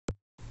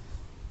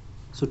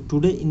So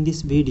today in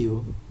this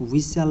video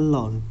we shall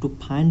learn to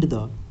find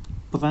the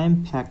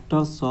prime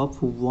factors of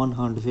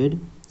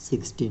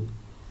 116.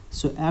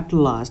 So at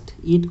last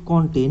it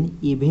contains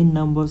even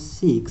number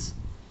 6.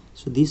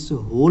 So this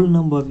whole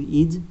number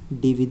is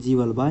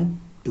divisible by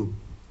 2.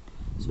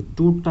 So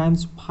 2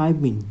 times 5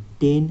 means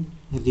 10,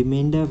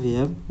 remainder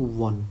here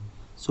 1.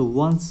 So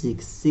 1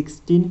 6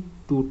 16,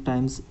 2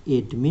 times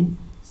 8 means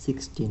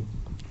 16.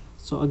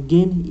 So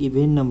again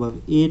even number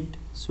 8,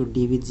 so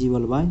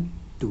divisible by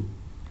 2.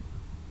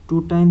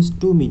 2 times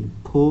 2 means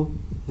 4,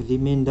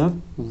 remainder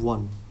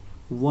 1.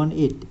 1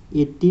 8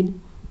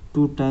 18,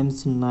 2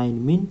 times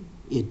 9 means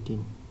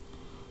 18.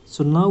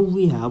 So now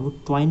we have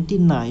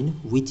 29,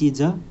 which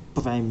is a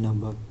prime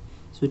number.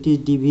 So it is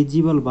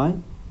divisible by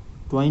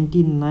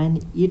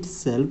 29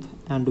 itself,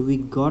 and we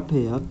got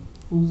here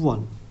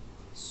 1.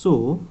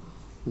 So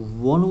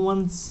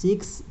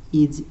 116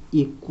 is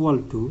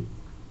equal to,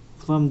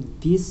 from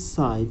this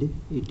side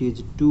it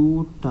is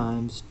 2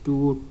 times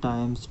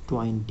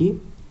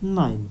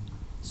 29.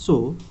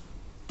 So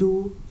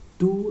 2,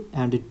 2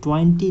 and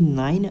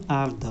 29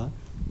 are the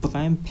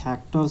prime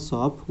factors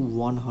of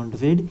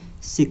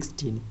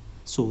 116.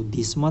 So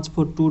this much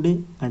for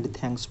today, and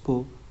thanks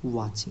for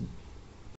watching.